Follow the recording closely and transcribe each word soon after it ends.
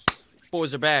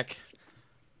Boys are back.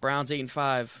 Browns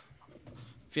 8-5.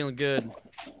 Feeling good.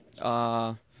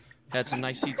 Had some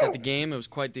nice seats at the game. It was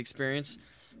quite the experience.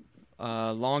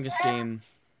 Longest game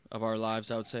of our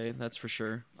lives, I would say. That's for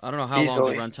sure. I don't know how long the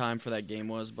Easily. run time for that game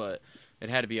was, but it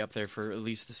had to be up there for at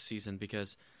least this season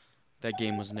because that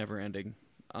game was never ending.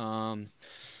 I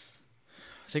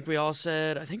think we all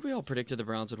predicted the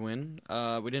Browns would win.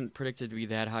 We didn't predict it to be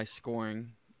that high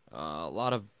scoring. A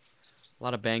lot of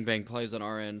bang bang plays on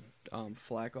our end.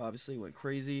 Flacco obviously went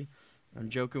crazy.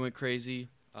 Njoku went crazy.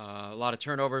 A lot of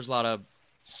turnovers, a lot of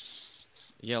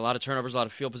turnovers, a lot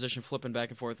of field position flipping back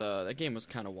and forth. That game was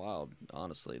kind of wild,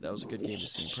 honestly. That was a good game to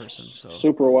see in person. So,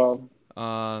 Super wild.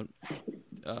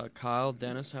 Kyle,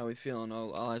 Dennis, how we feeling?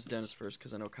 I'll ask Dennis first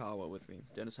because I know Kyle went with me.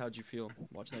 Dennis, how'd you feel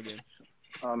watching that game?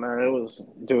 Oh man,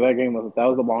 that game was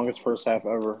the longest first half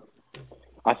ever.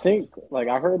 I think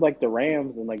I heard the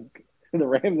Rams and the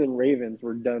Rams and Ravens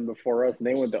were done before us and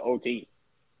they went to OT.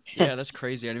 Yeah, that's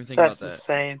crazy. I didn't even think That's about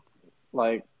that.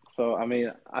 insane. So I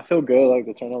mean, I feel good.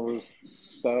 The turnovers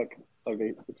stuck.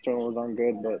 The turnovers aren't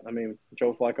good, but I mean,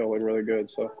 Joe Flacco looked really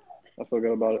good, so I feel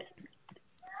good about it.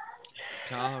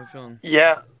 Kyle, how we feeling?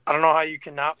 Yeah, I don't know how you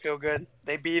cannot feel good.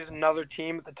 They beat another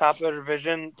team at the top of their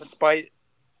division despite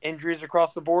injuries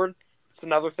across the board. It's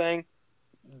another thing.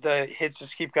 The hits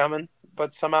just keep coming,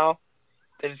 but somehow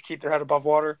they just keep their head above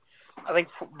water. I think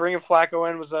bringing Flacco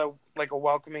in was a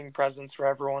welcoming presence for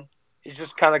everyone. He's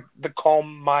just kind of the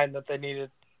calm mind that they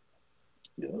needed.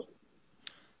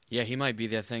 Yeah, he might be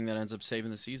that thing that ends up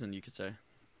saving the season, you could say.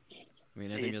 I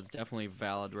mean, I think that's definitely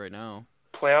valid right now.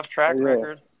 Playoff track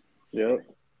record. Yeah.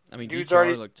 I mean, Dude's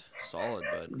DTR looked solid,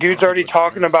 but dude's already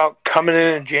talking about coming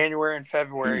in January and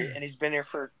February, and he's been here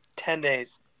for 10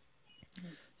 days.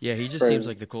 Yeah, he just seems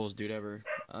like the coolest dude ever.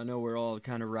 I know we're all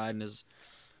kind of riding his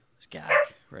gack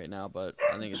right now, but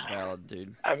I think it's valid,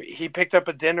 dude. I mean, he picked up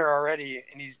a dinner already,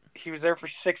 and he was there for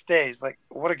 6 days.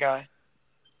 What a guy.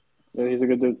 Yeah, he's a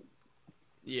good dude.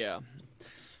 Yeah.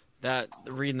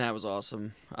 Reading that was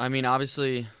awesome. I mean,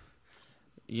 obviously,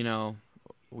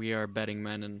 we are betting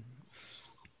men, and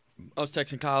I was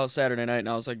texting Kyle Saturday night, and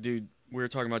I was like, dude, we were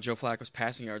talking about Joe Flacco's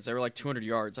passing yards. They were 200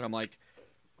 yards, and I'm like,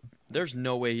 there's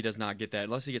no way he does not get that.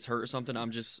 Unless he gets hurt or something,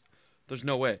 there's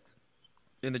no way.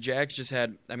 And the Jags just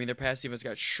had, their pass defense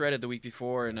got shredded the week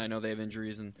before, and I know they have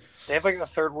injuries. And they have the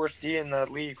third worst D in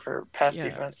the league for pass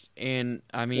defense. And,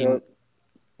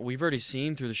 we've already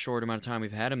seen through the short amount of time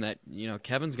we've had him that,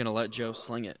 Kevin's going to let Joe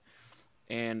sling it.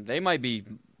 And they might be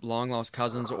long-lost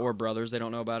cousins or brothers. They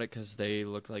don't know about it because they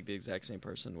look like the exact same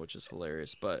person, which is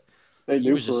hilarious. But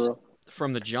he was just,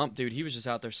 from the jump, dude, he was just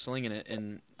out there slinging it.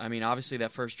 And, obviously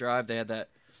that first drive, they had that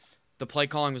 – the play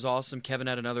calling was awesome. Kevin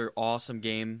had another awesome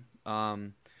game. Our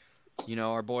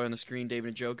boy on the screen,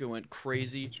 David Njoku, went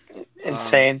crazy.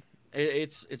 Insane.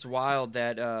 It's wild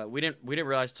that we didn't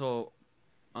realize till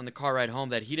on the car ride home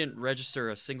that he didn't register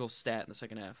a single stat in the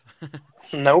second half.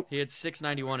 Nope. He had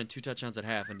 691 and 2 touchdowns at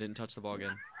half and didn't touch the ball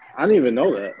again. I didn't even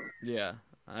know that. Yeah,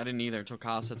 I didn't either until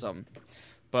Kyle said something.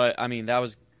 But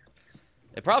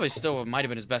it probably still might have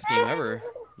been his best game ever,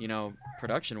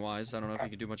 production wise. I don't know if he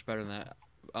could do much better than that.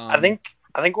 I think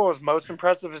what was most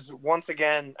impressive is, once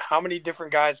again, how many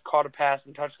different guys caught a pass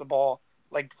and touched the ball.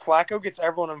 Flacco gets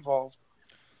everyone involved.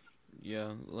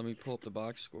 Yeah, let me pull up the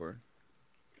box score.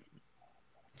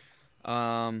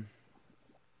 Yeah,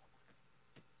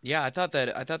 I thought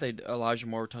they'd Elijah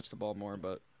Moore touch the ball more,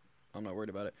 but I'm not worried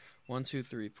about it. 1, 2,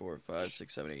 3, 4, 5,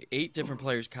 6, 7, 8. 8 different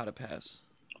players caught a pass.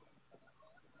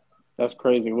 That's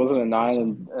crazy. Wasn't it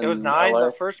 9? It was 9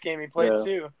 the first game he played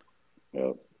too.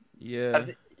 Yep. Yeah.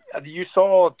 You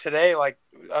saw today,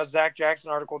 a Zach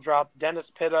Jackson article dropped. Dennis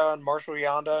Pitta and Marshall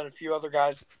Yanda and a few other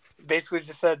guys basically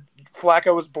just said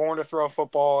Flacco was born to throw a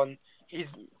football, and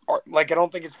he's I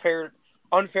don't think it's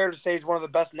unfair to say he's one of the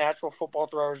best natural football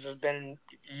throwers there's been in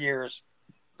years.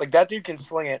 That dude can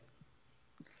sling it.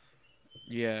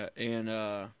 Yeah, and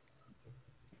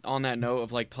on that note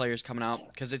of players coming out,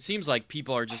 because it seems like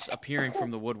people are just appearing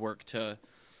from the woodwork to,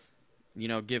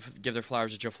 give their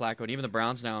flowers to Joe Flacco, and even the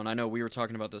Browns now. And I know we were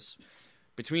talking about this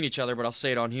between each other, but I'll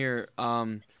say it on here.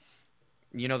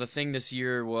 The thing this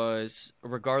year was,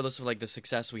 regardless of the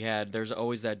success we had, there's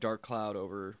always that dark cloud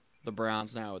over the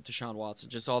Browns now with Deshaun Watson.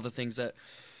 Just all the things that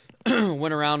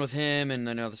went around with him, and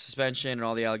the suspension and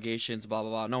all the allegations, blah, blah,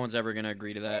 blah. No one's ever going to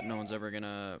agree to that. No one's ever going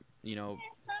to,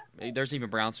 there's even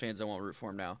Browns fans that won't root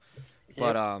for him now.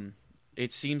 But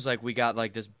it seems like we got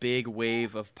this big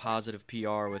wave of positive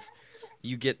PR with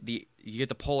you get the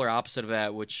polar opposite of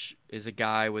that, which is a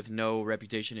guy with no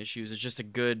reputation issues. It's just a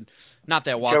good, not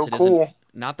that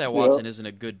Watson isn't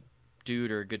a good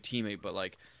dude or a good teammate, but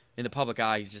in the public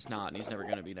eye, he's just not, and he's never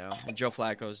going to be now. And Joe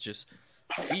Flacco is just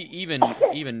even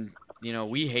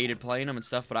we hated playing him and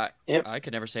stuff, but Yep. I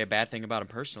could never say a bad thing about him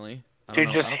personally. Dude,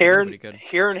 just I don't think anybody could.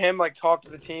 hearing him like talk to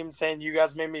the team, saying you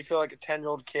guys made me feel like a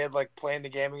 10-year-old kid, like playing the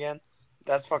game again.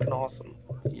 That's fucking awesome.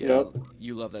 Yeah, Yep.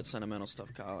 you love that sentimental stuff,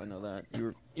 Kyle. I know that.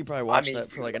 You probably watched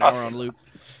that for like an a- hour on loop.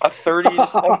 A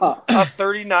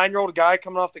 39-year-old guy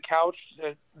coming off the couch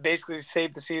to basically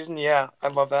save the season. Yeah, I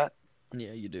love that.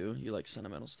 Yeah, you do. You like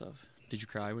sentimental stuff. Did you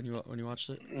cry when you watched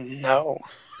it? No,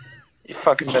 you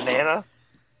fucking banana.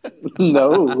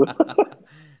 No.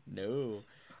 No.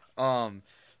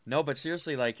 No, but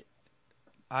seriously, like,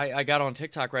 I got on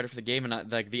TikTok right after the game,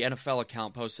 and like the NFL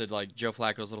account posted like Joe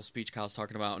Flacco's little speech Kyle's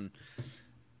talking about, and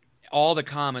all the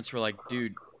comments were like,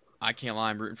 "Dude, I can't lie,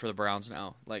 I'm rooting for the Browns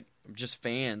now." Like, just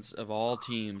fans of all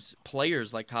teams,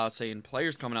 players, like Kyle's saying,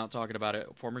 players coming out talking about it,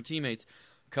 former teammates,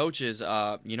 coaches.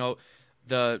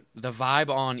 The vibe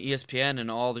on ESPN and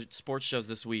all the sports shows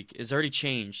this week is already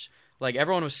changed. Like,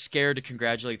 everyone was scared to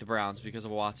congratulate the Browns because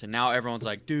of Watson. Now everyone's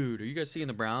like, "Dude, are you guys seeing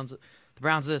the Browns? The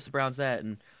Browns this, the Browns that."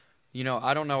 And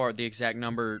I don't know the exact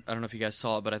number. I don't know if you guys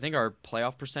saw it, but I think our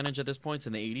playoff percentage at this point is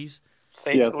in the 80s.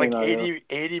 Yeah, Like I think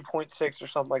 80.6 or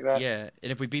something like that. Yeah,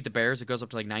 and if we beat the Bears, it goes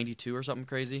up to like 92 or something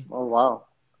crazy. Oh, wow.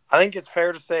 I think it's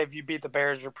fair to say if you beat the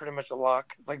Bears, you're pretty much a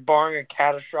lock. Like, barring a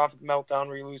catastrophic meltdown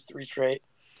where you lose 3 straight.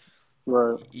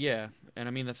 Right. Yeah, and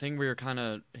I mean the thing we were kind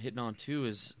of hitting on too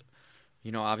is,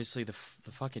 obviously the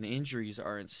fucking injuries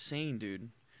are insane,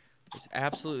 dude. It's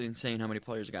absolutely insane how many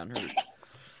players have gotten hurt.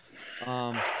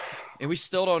 And we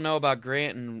still don't know about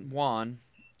Grant and Juan.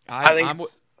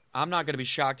 I'm not going to be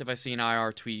shocked if I see an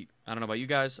IR tweet. I don't know about you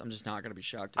guys. I'm just not going to be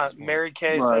shocked. At this point. Mary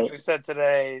Kay essentially said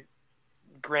today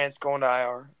Grant's going to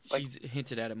IR. Like, she's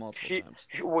hinted at it multiple times.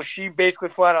 She basically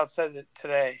flat out said it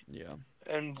today. Yeah.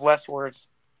 In less words.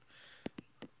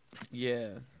 Yeah.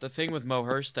 The thing with Mo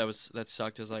Hurst that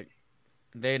sucked is like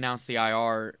they announced the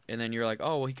IR and then you're like,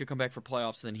 oh, well, he could come back for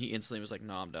playoffs. And then he instantly was like,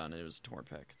 no, I'm done. And it was a torn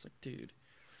pec. It's like, dude.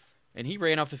 And he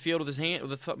ran off the field with his hand.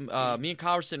 Me and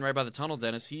Kyle were sitting right by the tunnel,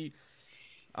 Dennis.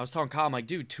 I was telling Kyle, I'm like,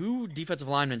 dude, 2 defensive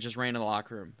linemen just ran in the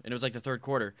locker room. And it was like the third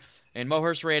quarter. And Mo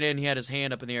Hurst ran in. He had his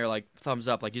hand up in the air, like, thumbs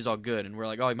up, like he's all good. And we're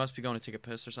like, oh, he must be going to take a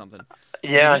piss or something.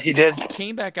 Yeah, he did. He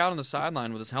came back out on the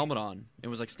sideline with his helmet on. It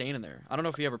was, like, standing there. I don't know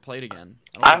if he ever played again.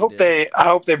 I hope they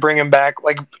bring him back.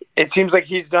 Like, it seems like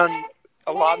he's done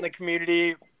a lot in the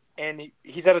community, and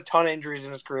he's had a ton of injuries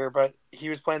in his career, but he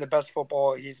was playing the best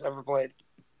football he's ever played.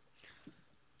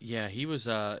 Yeah, he was,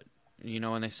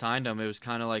 when they signed him, it was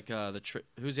kind of like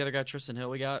who's the other guy, Tristan Hill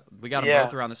we got? We got them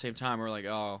both around the same time. We're like,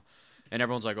 oh. And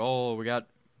everyone's like, oh, we got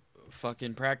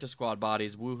fucking practice squad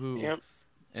bodies, woohoo. Yep.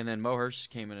 And then Mo Hurst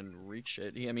came in and reeked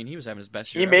shit. He was having his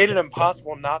best year. He made it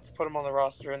impossible not to put him on the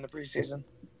roster in the preseason.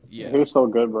 Yeah. He was so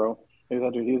good, bro. He's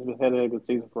had a good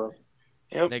season for us.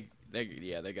 Yep.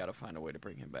 They got to find a way to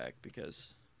bring him back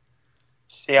because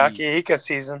Siaki Ika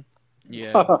season.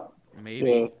 Yeah.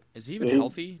 Maybe. Yeah. Is he even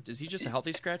healthy? Is he just a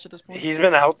healthy scratch at this point? He's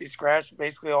been a healthy scratch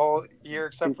basically all year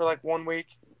except for like 1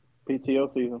 week.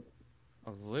 PTO season.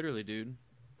 Oh, literally, dude.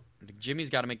 Jimmy's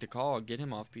got to make the call. Get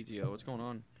him off PTO. What's going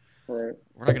on? Right.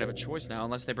 We're not going to have a choice now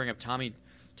unless they bring up Tommy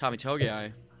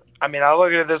Togiai. I mean, I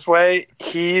look at it this way.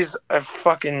 He's a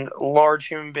fucking large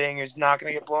human being who's not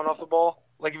going to get blown off the ball.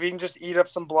 Like, if he can just eat up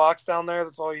some blocks down there,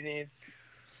 that's all you need.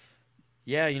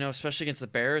 Yeah, especially against the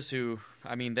Bears who,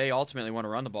 I mean, they ultimately want to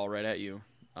run the ball right at you.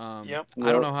 Yep.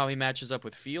 I don't know how he matches up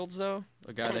with Fields, though.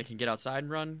 A guy that can get outside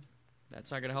and run.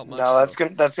 That's not going to help much. No, that's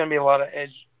gonna be a lot of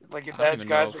edge. Like, the edge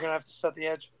guys are going to have to set the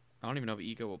edge. I don't even know if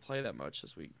Ika will play that much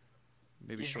this week.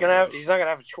 Maybe he's not going to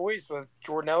have a choice with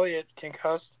Jordan Elliott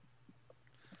concussed.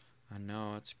 I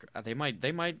know. They might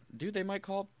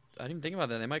call up, I didn't even think about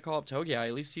that. They might call up Togiai.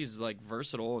 At least he's, like,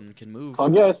 versatile and can move.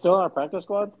 Togiai is still on our practice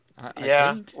squad? I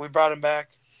think. We brought him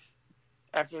back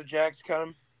after the Jags cut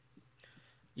him.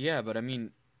 Yeah, but I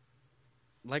mean,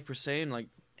 like we're saying, like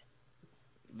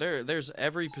there's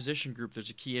every position group. There's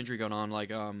a key injury going on.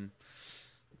 Like like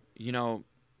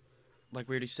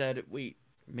we already said.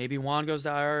 Maybe Juan goes to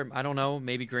IR. I don't know.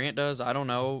 Maybe Grant does. I don't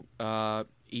know.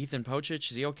 Ethan Pocic,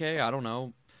 is he okay? I don't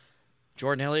know.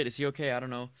 Jordan Elliott, is he okay? I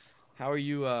don't know. How are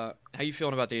you? How you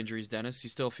feeling about the injuries, Dennis? You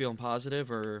still feeling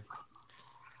positive, or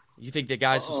you think the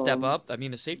guys will step up? I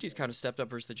mean, the safeties kind of stepped up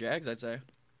versus the Jags, I'd say.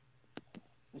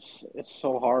 It's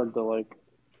so hard to like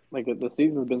the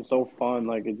season's been so fun.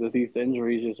 Like these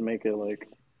injuries just make it like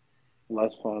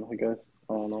less fun, I guess.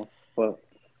 I don't know, but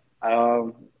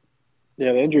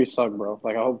yeah, the injuries suck, bro.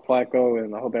 Like I hope Flacco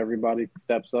and I hope everybody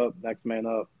steps up, next man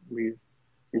up. We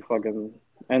fucking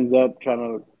ends up trying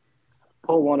to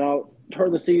pull one out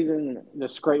toward the season,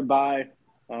 just scrape by,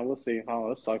 We'll see. I don't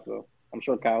know. It sucks though. I'm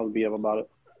sure Kyle will be up about it.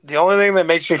 The only thing that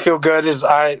makes me feel good is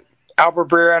Albert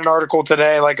Breer had an article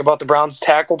today about the Browns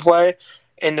tackle play,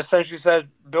 and essentially said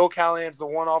Bill Callahan's the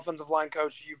one offensive line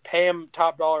coach. You pay him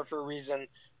top dollar for a reason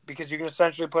because you can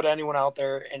essentially put anyone out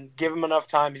there and give him enough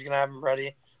time. He's gonna have him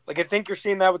ready. I think you're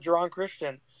seeing that with Jerron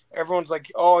Christian. Everyone's like,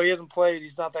 "Oh, he hasn't played.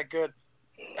 He's not that good."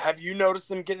 Have you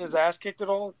noticed him getting his ass kicked at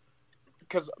all?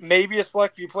 Because maybe a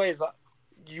select few plays,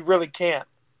 you really can't.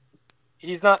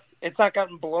 He's not. It's not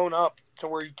gotten blown up to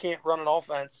where you can't run an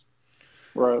offense.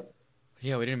 Right.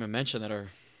 Yeah, we didn't even mention that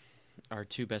our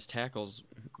two best tackles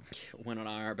went on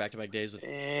IR back-to-back days with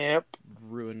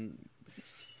ruined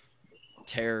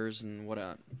tears and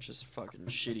just fucking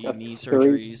shitty knee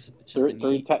surgeries.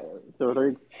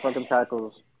 Three fucking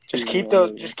tackles. Just keep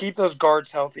those guards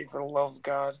healthy for the love of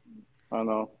God. I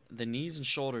know. The knees and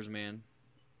shoulders, man.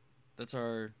 That's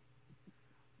been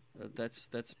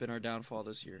our downfall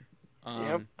this year.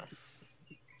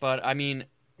 But I mean,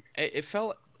 it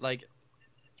felt like,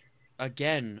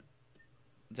 again,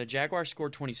 the Jaguars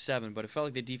scored 27, but it felt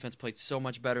like the defense played so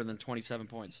much better than 27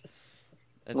 points.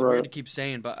 That's weird to keep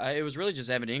saying, but it was really just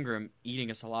Evan Ingram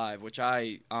eating us alive, which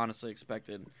I honestly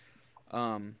expected.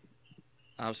 I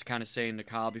was kind of saying to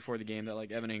Kyle before the game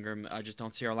that Evan Ingram, I just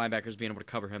don't see our linebackers being able to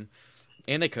cover him,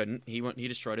 and they couldn't. He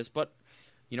destroyed us, but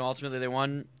ultimately they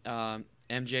won.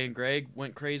 MJ and Greg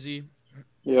went crazy.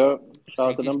 Yeah, shout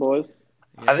out to them boys.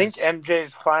 Yes. I think MJ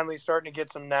is finally starting to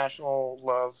get some national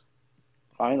love.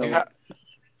 Finally.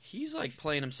 He's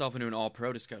playing himself into an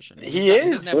all-pro discussion. He is. He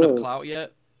doesn't have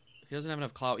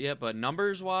enough clout yet. But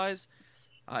numbers-wise,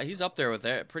 he's up there with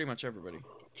pretty much everybody.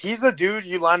 He's the dude,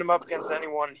 you line him up against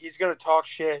anyone, he's going to talk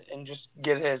shit and just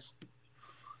get his.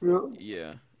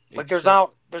 Yeah. There's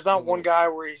not one guy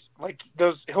where he's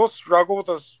he'll struggle with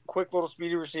those quick little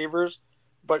speedy receivers,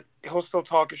 but he'll still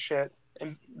talk his shit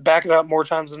and back it up more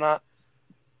times than not.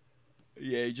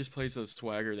 Yeah, he just plays the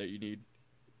swagger that you need.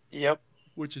 Yep.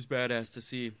 Which is badass to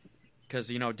see, because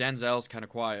Denzel's kind of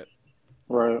quiet.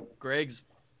 Right. Greg's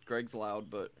loud,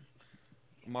 but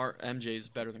MJ's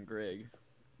better than Greg.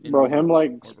 Bro,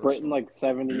 him sprinting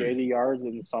 70, 80 yards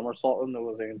and somersaulting, that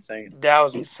was insane. That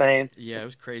was insane. Yeah, it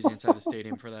was crazy inside the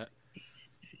stadium for that.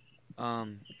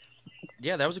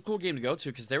 Yeah, that was a cool game to go to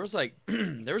because there was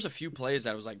there was a few plays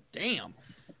that I was damn.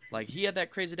 He had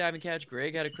that crazy diving catch.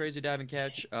 Greg had a crazy diving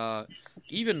catch.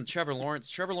 Even Trevor Lawrence.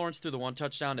 Trevor Lawrence threw the one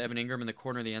touchdown to Evan Ingram in the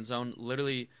corner of the end zone.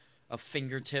 Literally a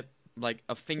fingertip,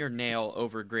 a fingernail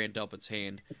over Grant Delpit's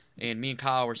hand. And me and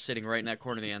Kyle were sitting right in that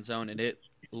corner of the end zone, and it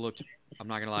looked, I'm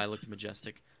not going to lie, it looked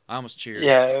majestic. I almost cheered.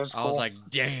 Yeah, it was cool. I was like,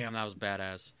 damn, that was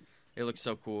badass. It looked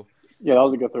so cool. Yeah, that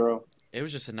was a good throw. It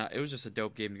was just a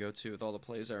dope game to go to with all the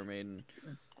plays that were made. And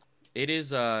it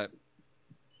is when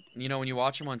you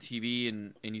watch them on TV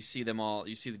and you see them all,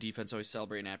 you see the defense always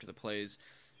celebrating after the plays,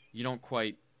 you don't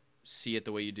quite see it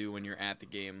the way you do when you're at the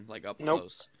game, up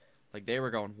close. They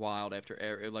were going wild after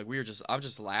I was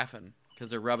just laughing because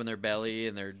they're rubbing their belly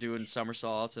and they're doing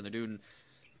somersaults and they're doing,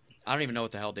 I don't even know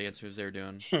what the hell dance moves they were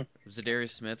doing.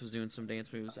 Zadarius Smith was doing some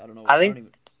dance moves. I don't know. I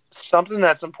think something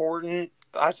that's important,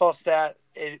 I saw a stat,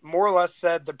 it more or less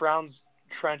said the Browns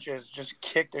trenches just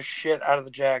kicked the shit out of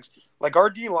the Jags. Our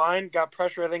D-line got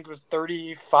pressure, I think it was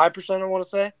 35%, I want to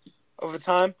say, of the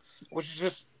time, which is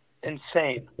just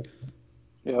insane.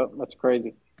 Yeah, that's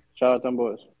crazy. Shout out them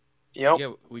boys. Yep.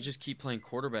 Yeah, we just keep playing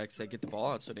quarterbacks that get the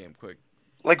ball out so damn quick.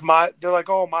 They're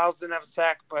oh, Miles didn't have a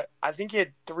sack, but I think he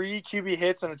had 3 QB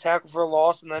hits and a tackle for a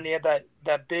loss, and then he had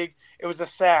that big, it was a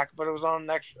sack, but it was on an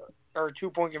extra or a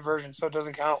 2-point conversion, so it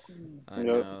doesn't count. I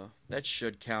know. That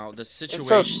should count.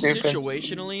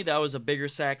 Situationally, that was a bigger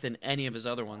sack than any of his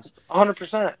other ones.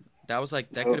 100%. That was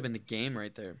that could have been the game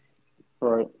right there.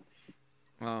 Right.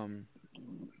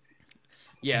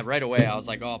 Yeah, right away I was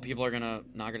like, oh, people are not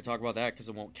gonna talk about that because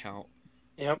it won't count.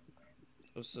 Yep.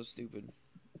 It was so stupid.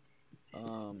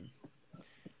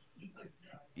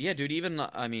 Yeah, dude. Even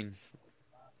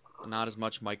not as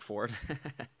much Mike Ford.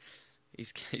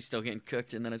 He's still getting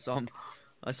cooked. And then I saw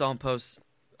him post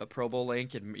a Pro Bowl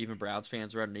link, and even Browns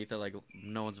fans were underneath it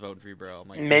no one's voting for you, bro. I'm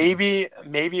like,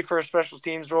 maybe for a special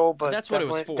teams role, but that's what it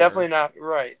was for. Definitely not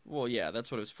right. Well, yeah,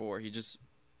 that's what it was for. He just,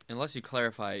 unless you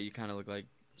clarify it, you kind of look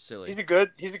silly. He's a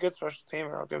good special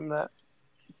teamer. I'll give him that.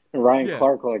 Ryan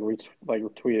Clark retweeted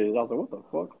it. I was like, what the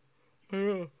fuck?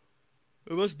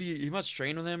 It must be he must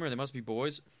train with him, or they must be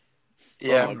boys.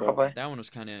 Yeah, probably. That one was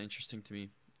kind of interesting to me.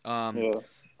 Yeah,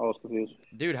 I was confused.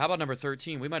 Dude, how about number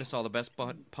 13? We might have saw the best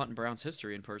punt in Browns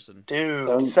history in person.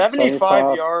 Dude,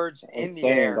 75 yards in the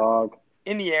air. Dog.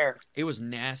 In the air. It was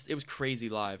nasty. It was crazy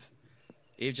live.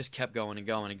 It just kept going and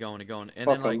going and going and going. And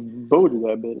fucking then booted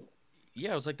that bit.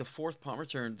 Yeah, it was like the fourth punt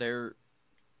return.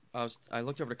 I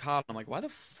looked over to Kyle, and I'm like, why the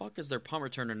fuck is their punt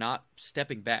returner not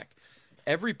stepping back?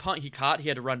 Every punt he caught, he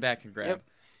had to run back and grab.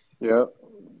 Yep. Yep.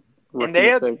 And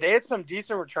Rookie mistake. they had some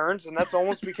decent returns, and that's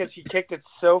almost because he kicked it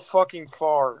so fucking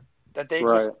far that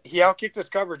he outkicked his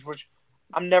coverage, which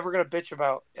I'm never gonna bitch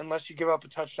about unless you give up a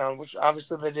touchdown, which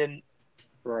obviously they didn't.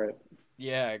 Right.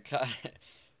 Yeah,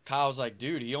 Kyle was like,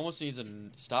 dude, he almost needs to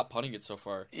stop punting it so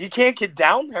far. You can't get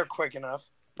down there quick enough.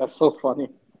 That's so funny.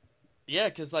 Yeah,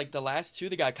 because like the last two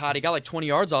the guy caught, he got like 20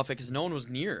 yards off it because no one was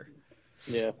near.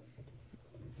 Yeah.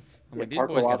 I'm like, these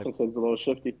Parker boys got to Washington's a little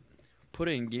shifty. put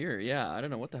it in gear. Yeah, I don't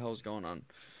know what the hell is going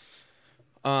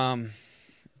on.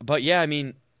 But yeah, I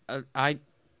mean, I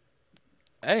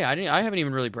haven't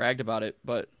even really bragged about it,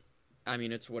 but I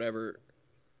mean, it's whatever.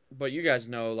 But you guys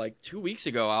know, like 2 weeks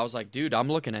ago, I was like, dude, I'm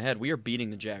looking ahead. We are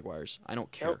beating the Jaguars. I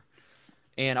don't care. Yep.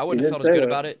 And I wouldn't have felt as good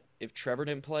about it if Trevor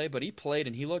didn't play, but he played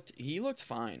and he looked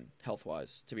fine health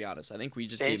wise. To be honest, I think we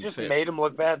just They gave him just fits. made him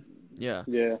look bad. Yeah.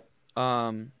 Yeah.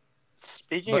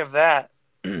 Speaking of that,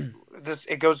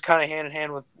 it goes kind of hand in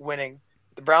hand with winning.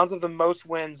 The Browns have the most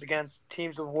wins against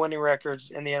teams with winning records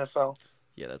in the NFL.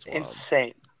 Yeah, that's wild.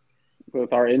 Insane.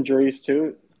 With our injuries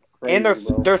too. Crazy, And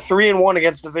they're 3-1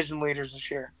 against division leaders this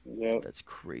year. Yep. That's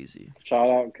crazy. Shout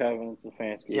out Kevin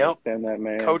Stefanski. Yep. Extend that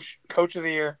man. Coach of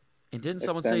the year. And didn't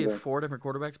someone say 4 different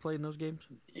quarterbacks played in those games?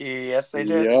 Yes, they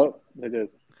did. Yep, they did.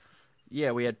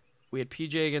 Yeah, we had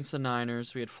PJ against the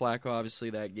Niners. We had Flacco, obviously,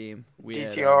 that game. We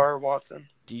DTR, Watson.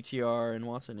 DTR and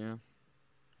Watson, yeah.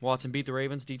 Watson beat the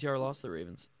Ravens. DTR lost to the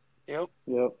Ravens. Yep.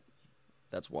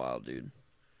 That's wild, dude.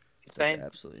 Insane. That's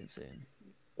absolutely insane.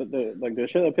 But the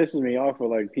shit that pisses me off with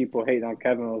like people hating on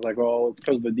Kevin was like, oh, it's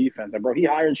because of the defense. Like, bro, he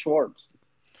hired Schwartz.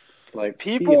 Like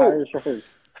he hired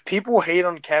Schwartz. People hate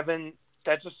on Kevin.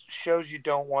 That just shows you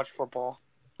don't watch football.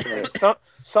 Right.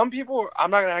 Some people, I'm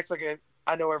not gonna act like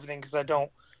I know everything because I don't.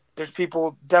 There's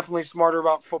people definitely smarter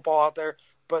about football out there,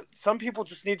 but some people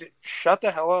just need to shut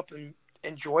the hell up and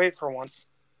enjoy it for once.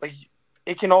 Like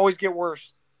it can always get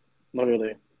worse.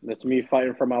 Literally, that's me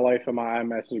fighting for my life in my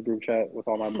iMessage group chat with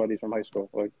all my buddies from high school.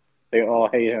 Like they all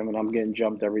hate him, and I'm getting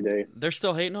jumped every day. They're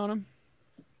still hating on him?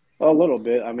 A little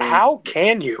bit. I mean, how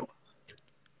can you?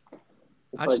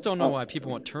 I just don't know why people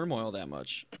want turmoil that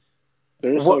much.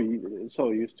 They're so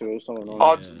used to it. So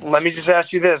annoying. Let me just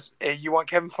ask you this: you want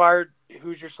Kevin fired?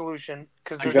 Who's your solution?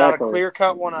 Because there's not a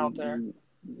clear-cut one out there.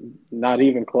 Not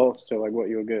even close to like what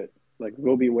you'll get. Like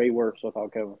we'll be way worse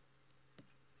without Kevin.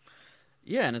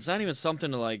 Yeah, and it's not even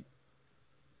something to like.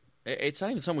 It's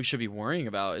not even something we should be worrying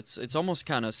about. It's almost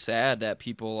kind of sad that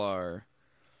people are,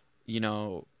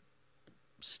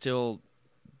 still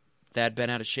that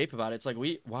bent out of shape about it. It's like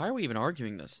why are we even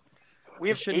arguing this? We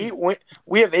have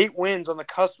 8 wins on the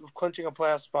cusp of clinching a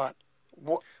playoff spot.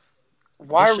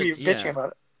 Why are we bitching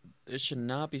about it? It should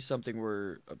not be something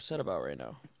we're upset about right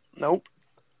now. Nope.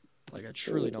 Like I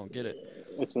truly don't get it.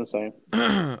 It's insane.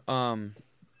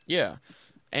 Yeah,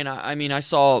 and I mean I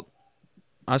saw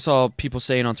people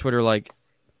saying on Twitter like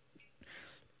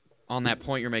on that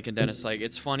point you're making, Dennis, like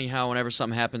it's funny how whenever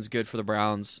something happens good for the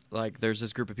Browns, like there's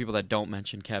this group of people that don't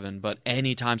mention Kevin, but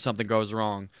anytime something goes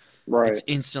wrong, it's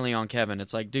instantly on Kevin.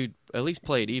 It's like, dude, at least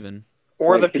play it even.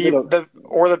 Or the people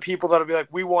that'll be like,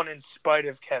 we won in spite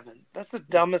of Kevin. That's the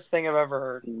dumbest thing I've ever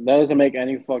heard. That doesn't make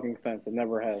any fucking sense. It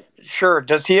never has. Sure.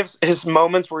 Does he have his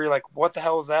moments where you're like, what the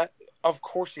hell is that? Of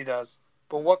course he does.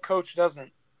 But what coach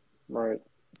doesn't? Right.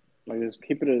 Like just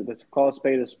keep it. Let's call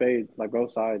a spade, like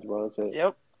both sides, bro. That's it.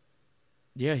 Yep.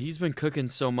 Yeah, he's been cooking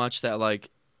so much that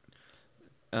like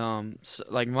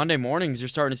Monday mornings you're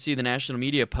starting to see the national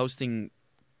media posting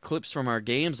clips from our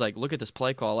games. Like, look at this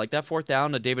play call. Like that 4th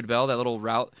down to David Bell, that little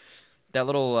route, that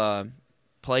little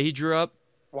play he drew up,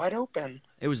 wide open.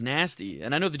 It was nasty,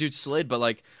 and I know the dude slid, but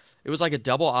like it was like a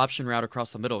double option route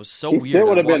across the middle. It was so weird. He still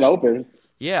would have been open.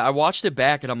 Yeah, I watched it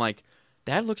back, and I'm like,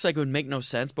 that looks like it would make no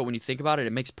sense, but when you think about it,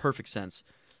 it makes perfect sense.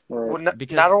 Right. Well,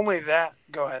 not only that,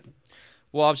 go ahead.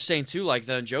 Well, I was just saying too, like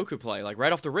the Njoku play, like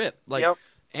right off the rip. Like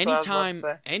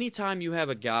anytime you have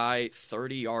a guy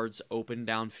 30 yards open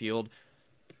downfield,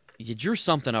 you drew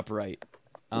something up right.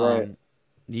 Right.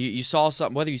 You saw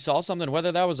something,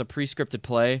 whether that was a pre-scripted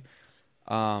play,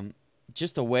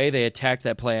 just the way they attacked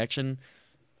that play action.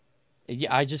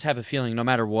 I just have a feeling no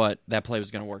matter what, that play was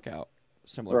going to work out.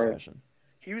 Similar fashion.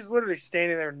 He was literally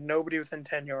standing there, nobody within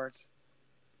 10 yards.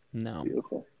 No.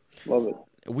 Beautiful. Love it.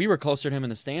 We were closer to him in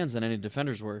the stands than any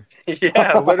defenders were.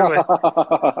 Yeah, literally.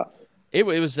 It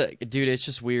was, dude, it's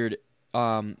just weird.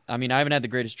 I mean, I haven't had the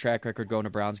greatest track record going to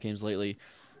Browns games lately.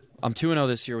 I'm 2-0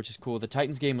 this year, which is cool. The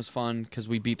Titans game was fun because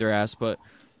we beat their ass, but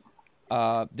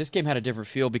this game had a different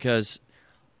feel because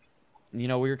we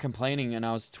were complaining, and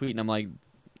I was tweeting. I'm like,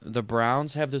 the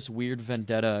Browns have this weird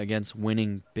vendetta against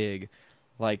winning big.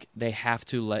 Like, they have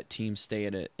to let teams stay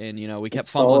in it. And, we kept It's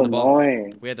fumbling so the ball.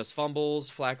 annoying. We had those fumbles.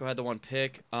 Flacco had the one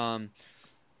pick.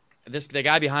 The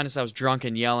guy behind us that was drunk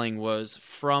and yelling was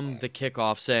from the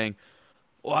kickoff saying,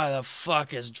 "Why the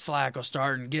fuck is Flacco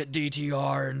starting? Get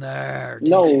DTR in there."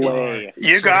 No DTR." way. You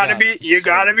Swear to gotta God. be, you Swear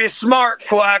gotta to be smart,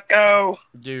 Flacco.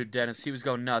 Dude, Dennis, he was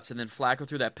going nuts. And then Flacco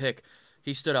threw that pick.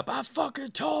 He stood up. "I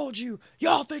fucking told you.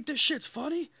 Y'all think this shit's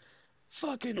funny?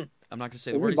 Fucking." I'm not going to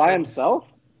say the Was word he he by said. himself?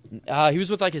 He was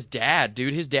with like his dad,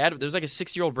 dude. His dad, there was like a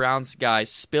 6-year-old Browns guy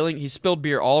he spilled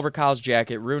beer all over Kyle's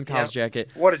jacket, ruined Kyle's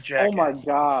jacket. What a jackass. Oh my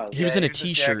god. He was Yeah, in a he was a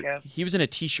t-shirt. jackass. He was in a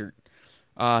t-shirt.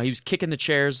 He was kicking the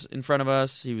chairs in front of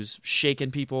us. He was shaking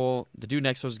people. The dude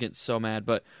next to us was getting so mad.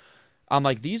 But I'm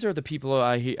like, these are the people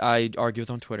I argue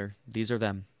with on Twitter. These are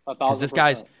them. Because this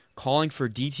guy's 1,000%. calling for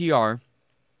DTR.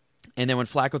 And then when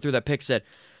Flacco threw that pick, said,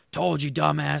 "Told you,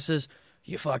 dumbasses.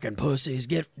 You fucking pussies.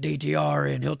 Get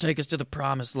DTR in. He'll take us to the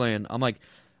promised land." I'm like,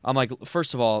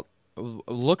 first of all,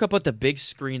 look up at the big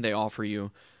screen they offer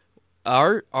you.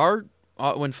 When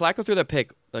Flacco threw that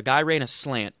pick, the guy ran a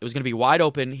slant. It was going to be wide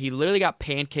open. He literally got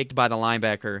pancaked by the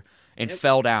linebacker and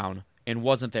fell down and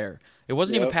wasn't there. It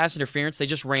wasn't even pass interference. They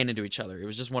just ran into each other. It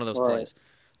was just one of those plays.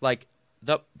 Like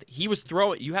he was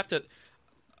throwing. You have to.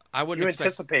 I wouldn't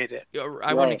anticipate it.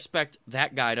 I wouldn't expect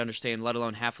that guy to understand, let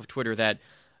alone half of Twitter, that.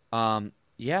 I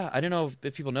don't know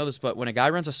if people know this, but when a guy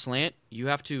runs a slant, you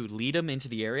have to lead him into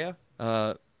the area.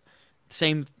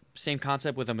 Same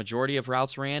concept with a majority of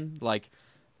routes ran. Like,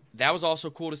 that was also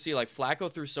cool to see. Like,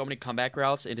 Flacco threw so many comeback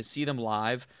routes, and to see them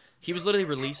live, he was literally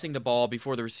releasing the ball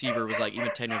before the receiver was like even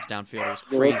 10 yards downfield. It was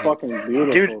It was crazy. fucking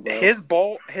beautiful, Dude, bro.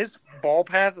 his ball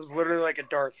path is literally like a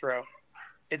dart throw.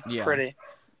 It's pretty.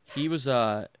 He was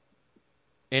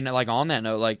and like on that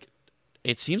note, like,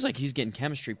 it seems like he's getting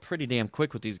chemistry pretty damn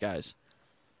quick with these guys.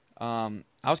 I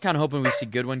was kind of hoping we see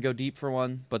Goodwin go deep for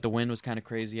one, but the wind was kind of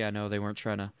crazy. I know they weren't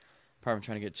trying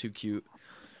to get too cute.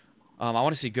 I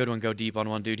want to see Goodwin go deep on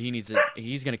one, dude.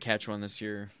 He's gonna catch one this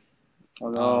year. I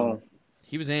know.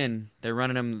 He was in. They're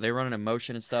running him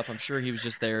motion and stuff. I'm sure he was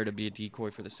just there to be a decoy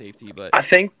for the safety, but I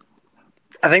think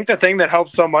the thing that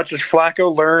helped so much is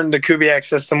Flacco learned the Kubiak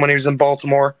system when he was in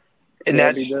Baltimore, and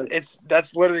Yeah, he did.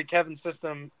 that's literally Kevin's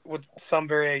system with some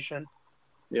variation.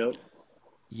 Yep.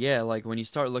 yeah, like when you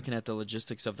start looking at the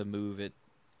logistics of the move, it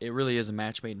really is a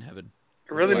match made in heaven.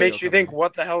 It really Flacco makes you coming think in.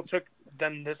 what the hell took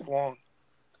them this long.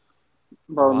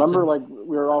 Bro, remember, Watson? like,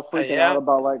 we were all freaking Yeah. out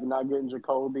about, like, not getting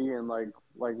Jacoby and, like,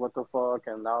 what the fuck?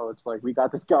 And now it's like, we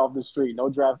got this guy off the street. No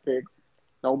draft picks.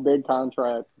 No big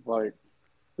contract. Like,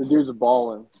 the dude's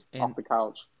balling And- off the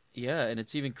couch. Yeah, and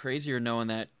it's even crazier knowing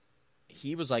that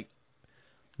he was like,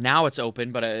 now it's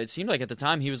open, but it seemed like at the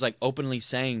time he was like openly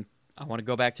saying, "I want to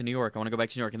go back to New York. I want to go back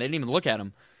to New York," and they didn't even look at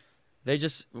him. They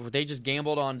just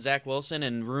gambled on Zach Wilson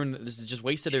and just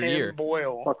wasted their year. Tim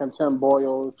Boyle. Fucking Tim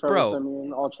Boyle, Trevor Bro.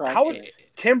 Simeon, all trash. How is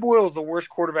Tim Boyle is the worst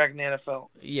quarterback in the NFL?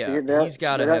 Yeah, he's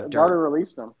got to have They gotta dirt.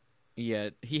 release him. Yeah,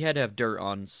 he had to have dirt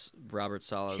on Robert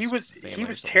Sala's He was family or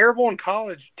something. terrible in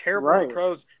college, terrible in Right. the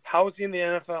pros. How is he in the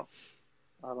NFL?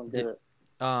 I don't get it.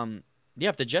 Yeah,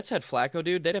 if the Jets had Flacco,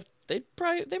 dude, they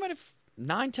might have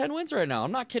 9-10 wins right now.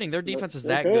 I'm not kidding. Their defense is They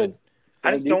that could. good.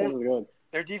 I Their just defense don't. is good.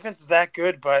 Their defense is that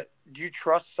good, but do you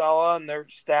trust Salah and their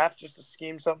staff just to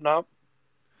scheme something up?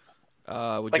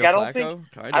 With Like, Joe I don't Flacco,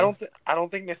 think- kinda. I don't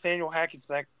think Nathaniel Hackett's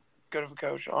that good of a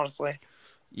coach, honestly.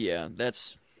 Yeah,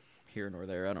 that's here nor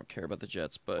there. I don't care about the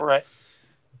Jets, but Right?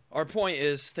 our point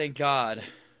is, thank God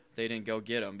they didn't go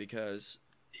get him, because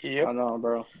Yep. I know,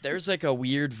 bro. there's like a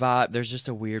weird vibe. There's just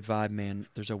a weird vibe, man.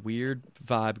 There's a weird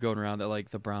vibe going around that like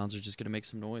the Browns are just gonna make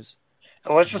some noise.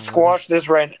 And let's just squash this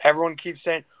right. Everyone keeps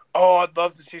saying, "Oh, I'd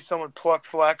love to see someone pluck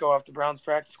Flacco off the Browns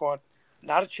practice squad."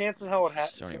 Not a chance in hell it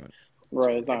Just don't happens. even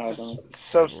Right, it's not It's happening. just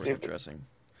so worth stupid. addressing.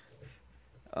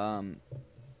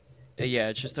 Yeah,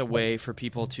 it's just a way for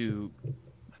people to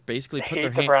basically put their Hate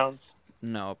the hand Browns.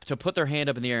 put their hand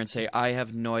up in the air and say, "I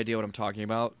have no idea what I'm talking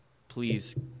about.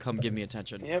 Please come give me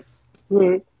attention," Yep.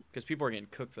 because people are getting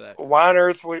cooked for that. Why on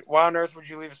earth would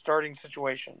you leave a starting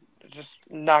situation? It's just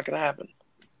not going to happen.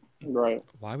 Right.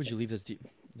 Why would you leave this deep?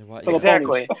 Why? For the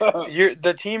Exactly. ponies.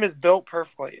 The team is built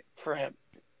perfectly for him.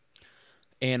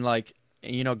 And like,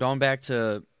 going back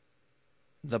to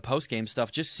the post game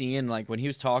stuff, just seeing like when he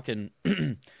was talking,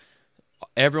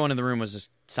 everyone in the room was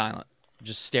just silent,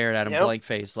 just stared at him, Yep. blank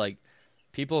face. Like,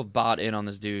 people have bought in on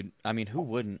this dude. I mean, who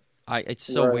wouldn't? It's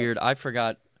so Right. weird. I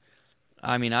forgot.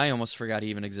 I mean, I almost forgot he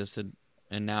even existed,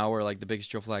 and now we're like the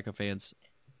biggest Joe Flacco fans.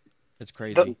 It's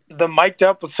crazy. The mic'd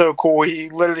up was so cool. He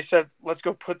literally said, "Let's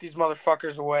go put these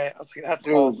motherfuckers away." I was like, "That's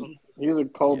Dude, awesome." he's a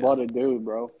cold-blooded dude,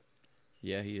 bro.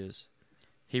 Yeah, he is.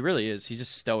 He really is. He's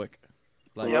just stoic.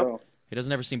 Like For real. he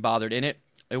doesn't ever seem bothered. And it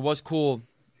was cool,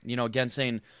 again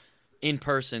saying in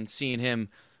person, seeing him,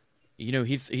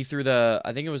 he threw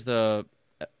I think it was the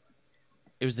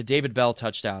David Bell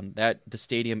touchdown. That the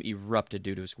stadium erupted,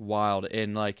 dude. It was wild.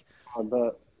 And like I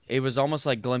bet. it was almost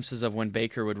like glimpses of when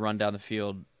Baker would run down the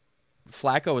field.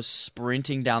 Flacco was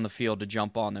sprinting down the field to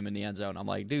jump on them in the end zone. I'm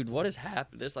like, dude, what has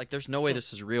happened? There's no way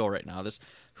this is real right now.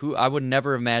 I would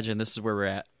never imagine this is where we're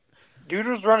at. Dude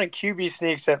was running QB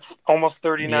sneaks at almost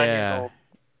 39 years old.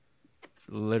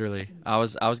 Literally, I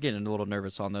was getting a little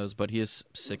nervous on those, but he is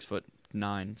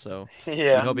 6'9", so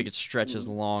Yeah. I hope he could stretch his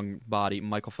long body,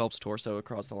 Michael Phelps torso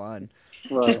across the line,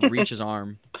 Right. just reach his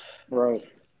arm. Right.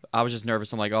 I was just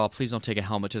nervous. I'm like, oh, please don't take a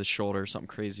helmet to the shoulder or something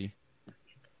crazy.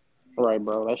 Right,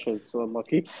 bro. That shit's so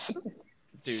lucky.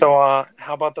 Dude. So,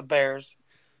 how about the Bears?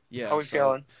 Yeah. How we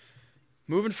feeling?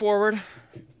 Moving forward,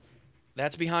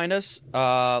 that's behind us.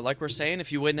 Like we're saying,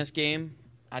 if you win this game,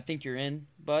 I think you're in,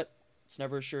 but it's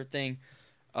never a sure thing.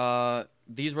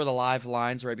 These were the live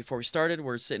lines right before we started.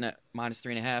 We're sitting at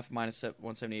 -3.5,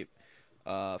 -178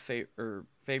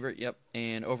 favorite, yep,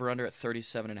 and over/under at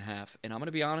 37.5. And I'm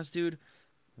gonna be honest, dude.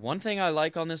 One thing I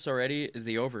like on this already is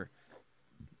the over.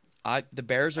 The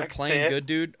Bears are playing good,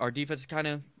 dude. Our defense is kind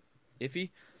of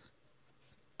iffy.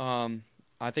 I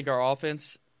think our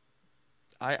offense.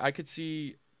 I could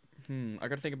see. I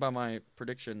got to think about my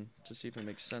prediction to see if it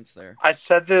makes sense there. I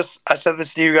said this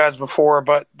to you guys before,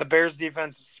 but the Bears'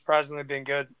 defense has surprisingly been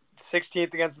good.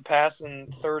 16th against the pass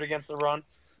and 3rd against the run.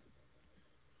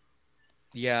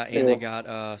 Yeah, and they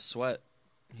got Sweat.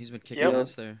 He's been kicking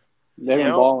ass there. They've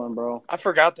been balling, bro. I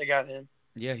forgot they got him.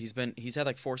 Yeah, he's had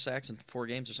like 4 sacks in 4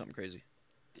 games or something crazy.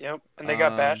 Yep, and they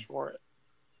got bashed for it.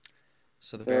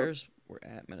 So the Bears were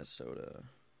at Minnesota.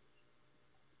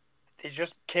 They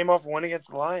just came off one against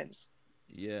the Lions.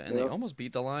 Yeah, and they almost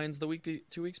beat the Lions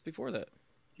 2 weeks before that.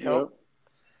 Yep.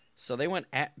 So they went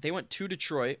to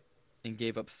Detroit and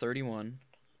gave up 31.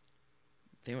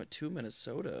 They went to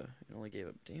Minnesota and only gave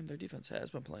up. Damn, their defense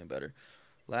has been playing better.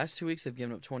 Last 2 weeks they've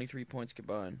given up 23 points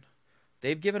combined.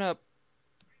 They've given up.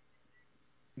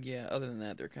 Yeah, other than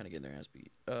that, they're kind of getting their ass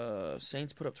beat.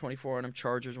 Saints put up 24 on them.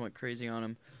 Chargers went crazy on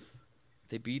them.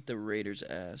 They beat the Raiders'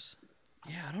 ass.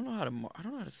 Yeah, I don't know how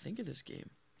to think of this game.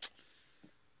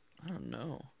 I don't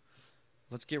know.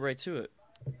 Let's get right to it.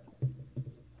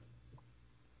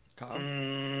 Kyle?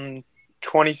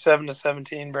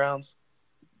 27-17 Browns.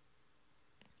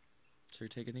 So you're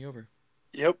taking the over.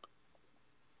 Yep.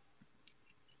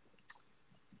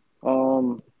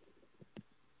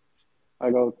 I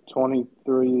go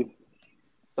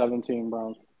 23-17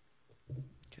 Browns.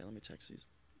 Okay, let me text these.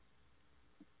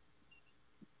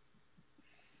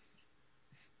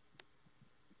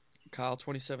 Kyle,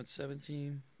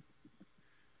 27-17.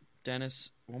 Dennis,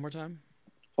 one more time.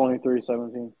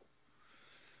 23-17.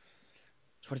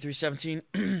 23-17.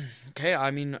 Okay, I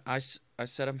mean, I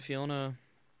said I'm feeling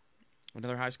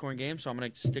another high-scoring game, so I'm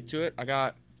going to stick to it. I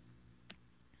got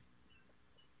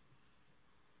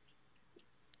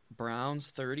Browns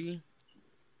 30,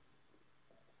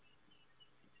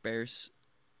 Bears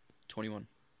 21.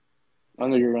 I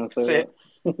knew you were going to say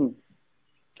that.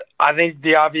 I think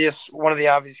one of the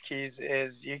obvious keys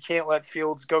is you can't let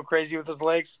Fields go crazy with his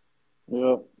legs.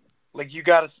 Yep. Like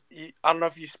I don't know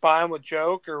if you spy him with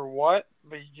joke or what,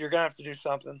 but you're gonna have to do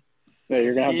something. Yeah,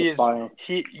 you're gonna have to spy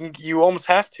him. You almost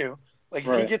have to. Like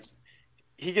right. if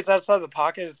he gets outside of the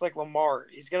pocket, it's like Lamar.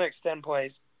 He's gonna extend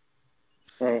plays.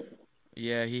 Right.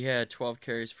 Yeah, he had 12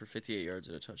 carries for 58 yards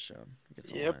and a touchdown.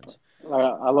 Yep.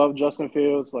 I love Justin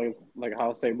Fields, like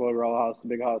Ohio State boy. We're all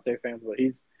big Ohio State fans, but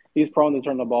he's prone to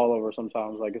turn the ball over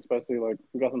sometimes. Like especially like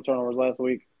we got some turnovers last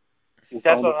week.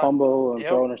 That's what fumble and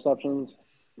throw interceptions.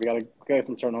 We gotta get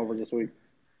some turnovers this week.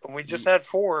 We just had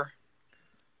 4.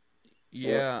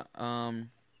 Yeah.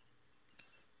 I'm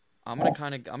gonna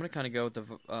kind of go with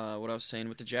what I was saying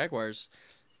with the Jaguars.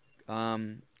 Cole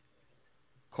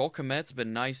Kmet's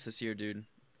been nice this year, dude.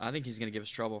 I think he's gonna give us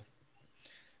trouble.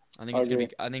 I think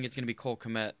it's gonna be Cole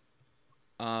Kmet.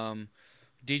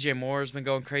 DJ Moore's been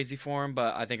going crazy for him,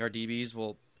 but I think our DBs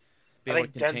will be able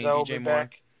to contain DJ Moore.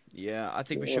 Back. Yeah, I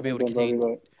think we should be able to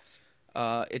contain.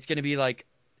 It's gonna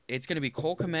be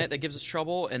Cole Kmet that gives us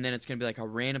trouble, and then it's gonna be like a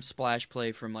random splash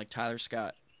play from like Tyler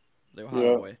Scott, the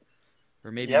Ohio boy,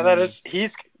 or maybe. Yeah,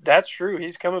 that's true.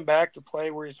 He's coming back to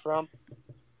play where he's from.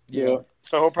 Yeah.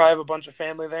 So he'll probably have a bunch of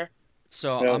family there.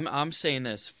 So I'm saying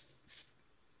this.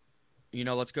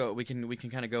 Let's go. We can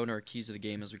kind of go into our keys of the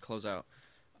game as we close out.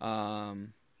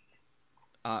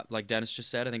 like Dennis just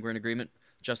said, I think we're in agreement.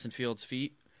 Justin Fields'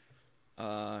 feet. He's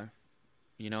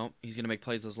going to make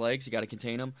plays with his legs. You got to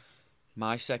contain him.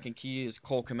 My second key is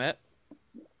Cole Kmet.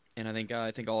 And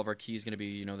I think all of our keys going to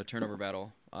be, the turnover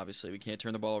battle. Obviously, we can't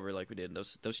turn the ball over like we did.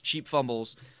 Those cheap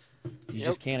fumbles, you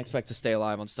just can't expect to stay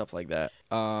alive on stuff like that.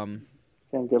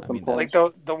 Can't give them points. Like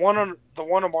the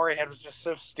one Amari had was just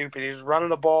so stupid. He was running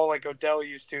the ball like Odell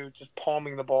used to, just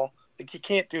palming the ball. Like he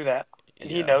can't do that, and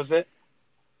he knows it.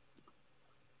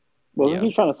 Wasn't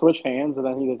he trying to switch hands and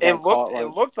then he just it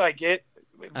looked like it,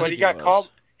 but he got caught.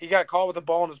 He got caught with the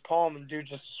ball in his palm, and dude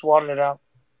just swatted it out.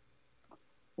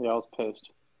 Yeah, I was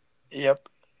pissed. Yep.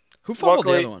 Who fumbled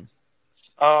the other one?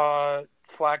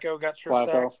 Flacco got strip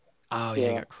sacks. Oh yeah,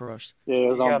 he got crushed. Yeah, he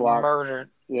was on block. Murdered.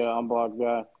 Yeah, unblocked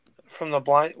guy. From the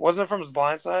blind, wasn't it from his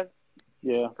blind side?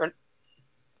 Yeah,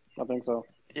 I think so.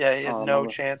 Yeah, he had no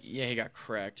chance. Yeah, he got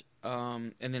cracked.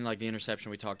 And then like the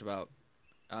interception we talked about,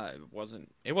 it wasn't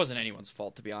anyone's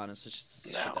fault, to be honest. It's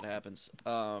just shit that happens.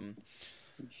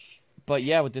 But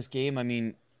yeah, with this game, I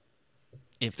mean,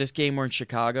 if this game were in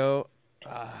Chicago,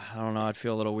 I don't know, I'd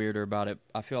feel a little weirder about it.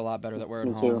 I feel a lot better that we're at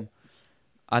home.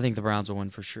 I think the Browns will win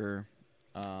for sure.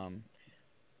 I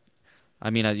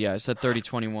said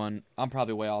 30-21. I'm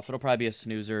probably way off. It'll probably be a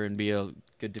snoozer and be a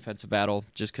good defensive battle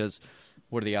just because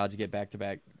what are the odds you get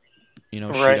back-to-back,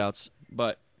 shootouts.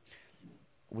 But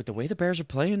with the way the Bears are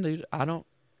playing, dude, I don't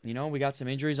 – we got some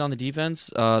injuries on the defense.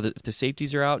 The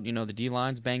safeties are out. The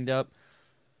D-line's banged up.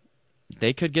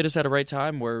 They could get us at a right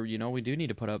time where, we do need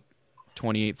to put up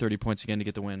 28, 30 points again to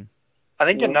get the win. I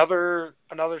think another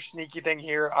sneaky thing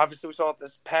here, obviously we saw it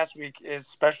this past week, is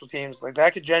special teams. Like,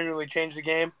 that could genuinely change the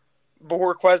game.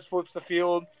 Borquez flips the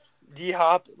field.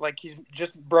 D-Hop, like, he's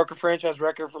just broke a franchise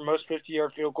record for most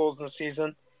 50-yard field goals in the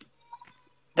season.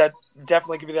 That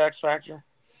definitely could be the X factor.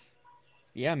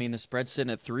 Yeah, I mean, the spread's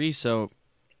sitting at 3, so,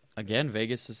 again,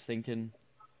 Vegas is thinking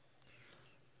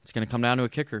it's going to come down to a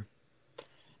kicker.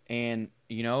 And,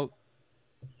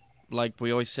 like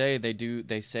we always say,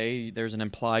 they say there's an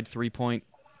implied 3-point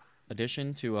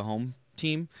addition to a home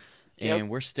team, and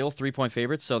we're still 3-point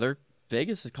favorites, so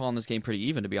Vegas is calling this game pretty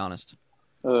even, to be honest.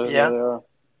 Yeah.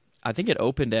 I think it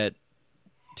opened at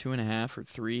 2.5 or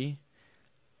 3.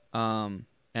 And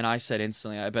I said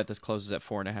instantly, I bet this closes at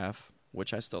 4.5,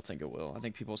 which I still think it will. I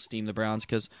think people steam the Browns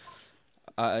because,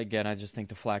 again, I just think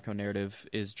the Flacco narrative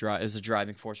is a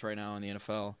driving force right now in the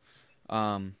NFL.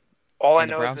 All I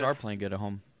know the Browns is are playing good at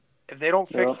home. If they don't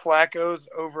fix Flacco's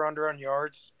over/under on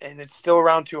yards and it's still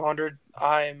around 200,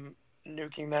 I'm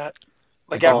nuking that.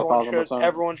 Like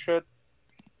everyone should.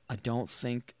 I don't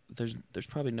think there's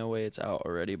probably no way it's out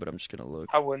already, but I'm just gonna look.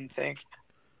 I wouldn't think.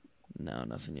 No,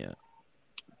 nothing yet.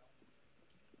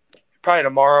 Probably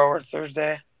tomorrow or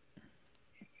Thursday.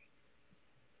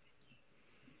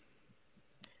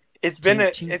 It's been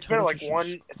like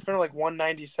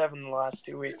 197 the last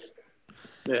 2 weeks.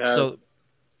 Yeah. So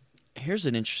here's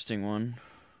an interesting one.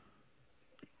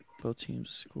 Both teams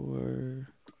score.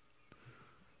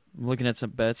 I'm looking at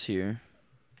some bets here.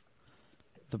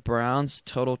 The Browns'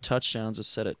 total touchdowns is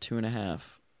set at 2.5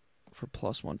 for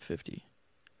plus 150.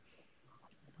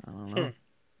 I don't know.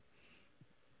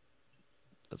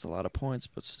 That's a lot of points,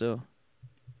 but still,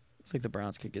 I think the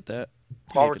Browns could get that.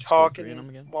 While we're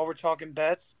talking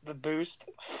bets, the boost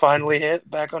finally hit,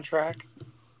 back on track.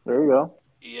 There you go.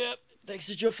 Yep. Thanks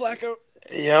to Joe Flacco.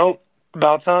 Yep.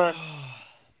 About time.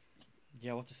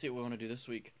 Yeah, we'll have to see what we want to do this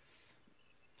week.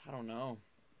 I don't know.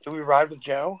 Do we ride with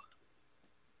Joe?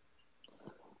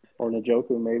 Or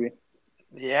Njoku, maybe.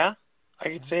 Yeah, I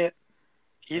can see it.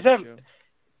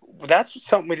 That's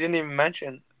something we didn't even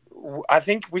mention. I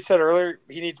think we said earlier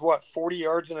he needs 40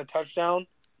 yards and a touchdown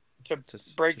to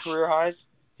break career highs.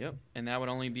 Yep, and that would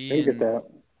only be that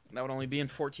would only be in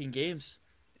 14 games.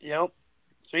 Yep.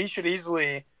 So he should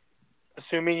easily,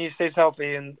 assuming he stays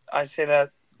healthy, and I say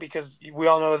that because we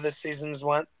all know this season's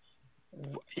went,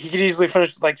 he could easily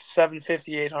finish like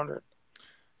 750, 800.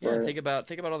 Yeah, right. Think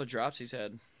about all the drops he's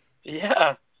had.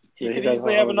 Yeah, he could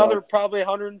easily have another probably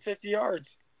 150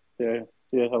 yards. Yeah,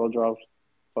 he has hella drops.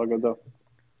 All good though.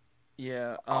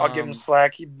 Yeah, I'll give him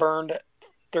slack. He burned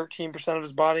 13% of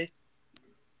his body.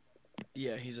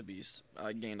 Yeah, he's a beast.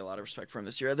 I gained a lot of respect for him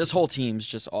this year. This whole team's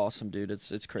just awesome, dude.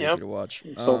 It's crazy to watch.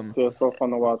 So fun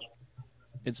to watch.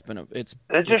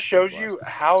 It just shows you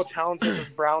how talented this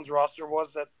Browns roster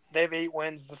was that they have 8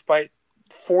 wins despite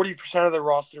 40% of their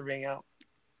roster being out.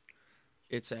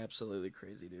 It's absolutely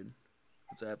crazy, dude.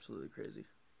 It's absolutely crazy.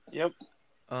 Yep.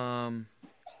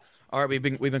 All right, we've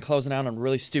been closing out on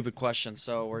really stupid questions,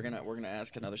 so we're gonna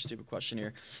ask another stupid question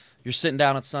here. You're sitting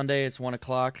down on Sunday, it's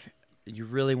 1:00. You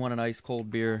really want an ice cold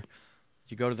beer.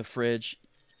 You go to the fridge,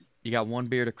 You got one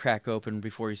beer to crack open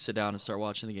before you sit down and start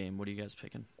watching the game. What are you guys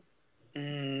picking?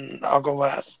 I'll go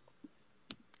last.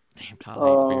 Damn,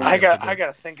 Kyle hates beer. I got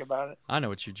to think about it. I know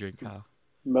what you drink, Kyle.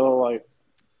 Miller Lite.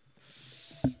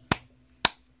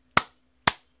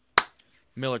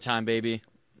 Miller time, baby.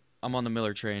 I'm on the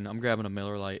Miller train. I'm grabbing a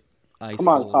Miller Lite. Ice Come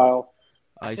on, cold. Kyle.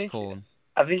 Ice cold.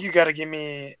 I think you got to give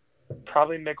me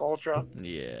probably Mick Ultra.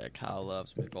 Yeah, Kyle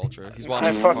loves Mick Ultra. He's I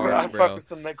watching the fuck carbs, with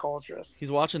some Mick Ultras.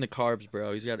 He's watching the carbs,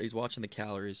 bro. He's watching the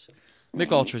calories.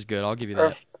 Mick Ultra's good. I'll give you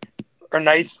that. Or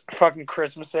nice fucking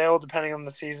Christmas ale, depending on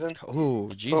the season. Oh,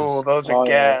 Jesus. Oh, those are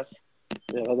gas.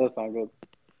 Yeah, that does sound good.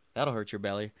 That'll hurt your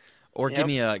belly. Or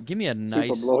Yep. give me a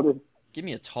nice, Super bloated. give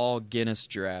me a tall Guinness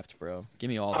draft, bro. Give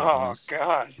me all the Oh,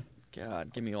 Guinness.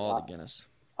 God, give me all the Guinness.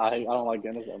 I don't like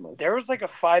Guinness that much. There was like a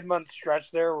 5-month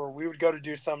stretch there where we would go to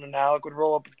do something and Alec would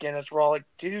roll up with Guinness. We're all like,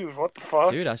 dude, what the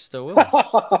fuck? Dude, I still will.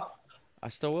 I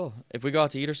still will. If we go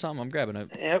out to eat or something, I'm grabbing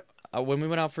it. Yep. When we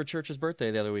went out for Church's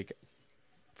birthday the other week,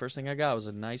 first thing I got was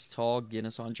a nice tall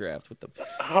Guinness on draft with the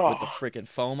freaking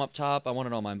foam up top. I wanted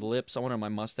it on my lips. I wanted it on my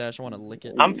mustache. I wanted to lick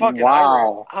it. I'm fucking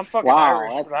Wow. Irish. I'm fucking Wow,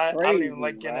 Irish, but I that's don't even crazy,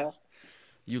 like Guinness.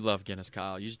 You love Guinness,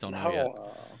 Kyle. You just don't know No. yet.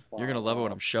 Wow, You're gonna love it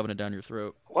when I'm shoving it down your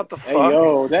throat. What the Hey, fuck?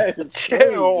 yo, that is Chill.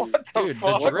 crazy. What the Dude,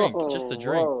 fuck? the drink. Just the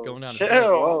drink Whoa. going down his Chill.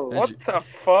 throat. What the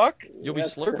fuck? You'll be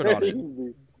That's slurping on it.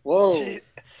 crazy. Whoa. Gee,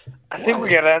 I think we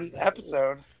gotta end the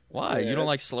episode. Why? Yeah. You don't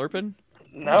like slurping?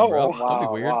 No. bro. Wow, Don't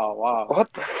be weird. wow.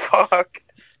 What the fuck?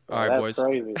 All right, That's boys.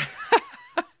 crazy.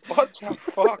 What the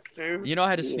fuck, dude? You know I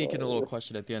had to sneak in a little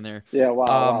question at the end there. Yeah,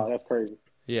 wow, that's crazy.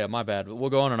 Yeah, my bad. We'll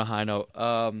go on a high note.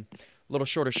 Little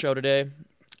shorter show today.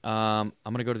 I'm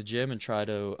gonna go to the gym and try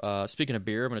to. Speaking of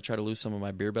beer, I'm gonna try to lose some of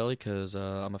my beer belly because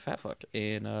I'm a fat fuck,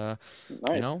 and Nice.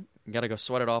 you know, gotta go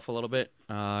sweat it off a little bit.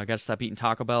 I gotta stop eating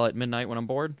Taco Bell at midnight when I'm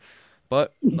bored.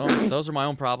 But no, those are my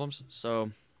own problems.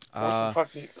 So,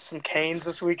 Some canes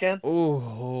this weekend.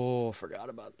 oh, forgot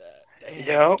about that. Damn,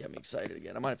 Yep. Get me excited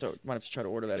again. I might have to try to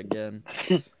order that again.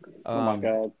 Oh my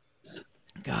god.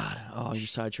 God, oh, you're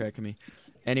sidetracking me.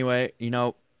 Anyway, you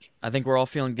know, I think we're all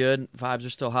feeling good. Vibes are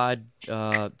still high,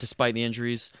 despite the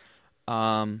injuries. You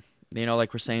know,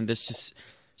 like we're saying, this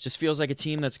just feels like a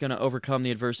team that's going to overcome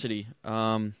the adversity.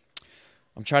 I'm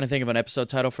trying to think of an episode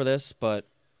title for this, but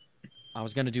I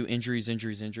was going to do injuries,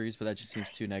 but that just seems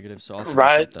too negative. So I'll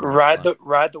Ride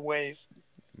the wave.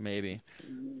 Maybe.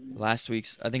 I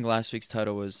think last week's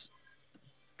title was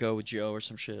Go with Joe or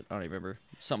some shit. I don't even remember.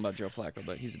 Something about Joe Flacco,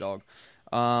 but he's a dog.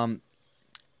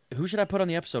 Who should I put on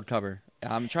the episode cover?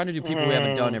 I'm trying to do people we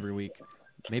haven't done every week.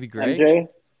 Maybe Greg? MJ?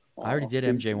 I already did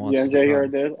MJ once. Yeah, is the MJ you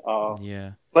problem. already did? Oh.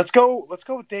 Yeah. Let's go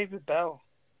with David Bell.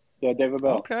 Yeah, David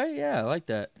Bell. Okay, yeah, I like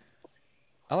that.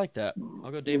 I'll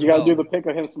go David You gotta Bell. do the pic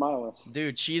of him smiling.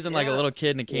 Dude, cheesing like a Yeah. little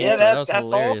kid in a candy Yeah, store. That was that's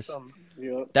hilarious. awesome.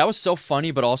 Yeah, That was so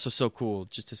funny, but also so cool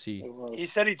just to see. it was. He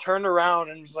said he turned around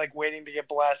and was like waiting to get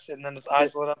blasted, and then his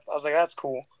eyes lit up. I was like, that's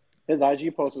cool. His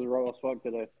IG post was raw as fuck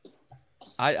today.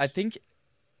 I think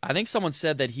someone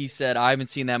said that he said, I haven't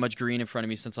seen that much green in front of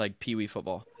me since like Pee Wee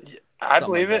football. I Something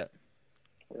believe like it.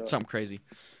 that. Yeah. Something crazy.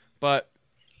 But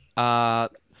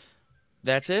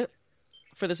that's it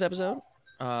for this episode.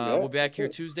 We'll be back here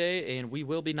Tuesday, and we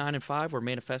will be 9-5. We're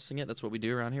manifesting it. That's what we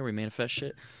do around here. We manifest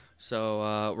shit.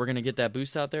 So we're gonna get that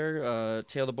boost out there.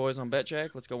 Tail the boys on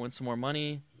BetJack. Let's go win some more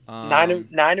money.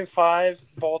 9-5.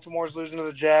 Baltimore's losing to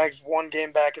the Jags. 1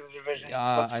 game back in the division.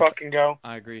 Let's fucking go.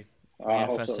 I agree. I hope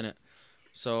Manifesting so. it.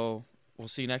 So we'll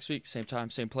see you next week. Same time,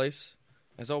 same place.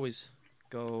 As always,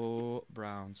 go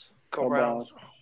Browns. Go Browns.